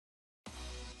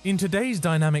In today's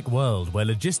dynamic world where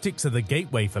logistics are the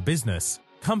gateway for business,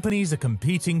 companies are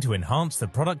competing to enhance the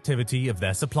productivity of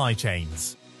their supply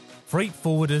chains. Freight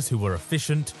forwarders who are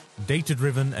efficient,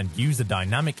 data-driven, and use a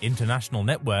dynamic international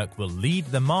network will lead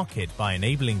the market by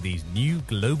enabling these new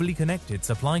globally connected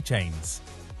supply chains.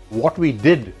 What we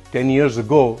did 10 years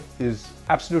ago is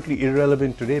absolutely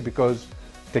irrelevant today because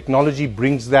technology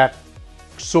brings that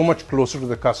so much closer to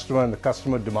the customer and the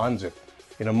customer demands it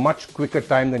in a much quicker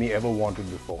time than he ever wanted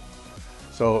before.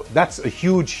 So that's a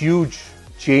huge, huge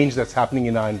change that's happening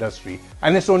in our industry,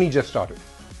 and it's only just started.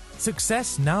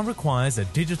 Success now requires a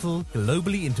digital,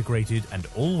 globally integrated and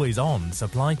always-on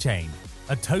supply chain,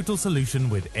 a total solution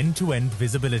with end-to-end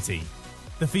visibility.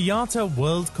 The FIATA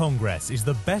World Congress is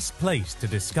the best place to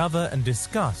discover and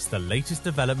discuss the latest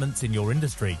developments in your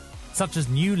industry, such as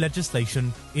new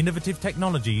legislation, innovative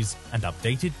technologies and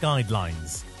updated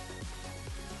guidelines.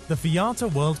 The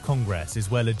FIATA World Congress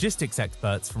is where logistics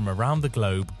experts from around the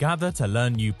globe gather to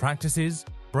learn new practices,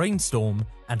 brainstorm,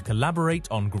 and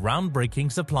collaborate on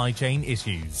groundbreaking supply chain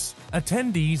issues.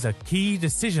 Attendees are key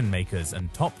decision makers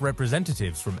and top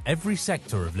representatives from every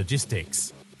sector of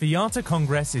logistics. FIATA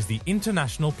Congress is the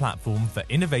international platform for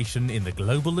innovation in the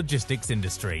global logistics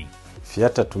industry.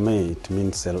 FIATA to me, it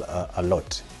means a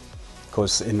lot,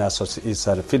 because it's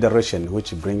a federation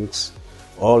which brings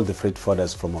all the freight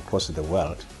forwarders from across the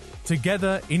world.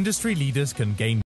 Together, industry leaders can gain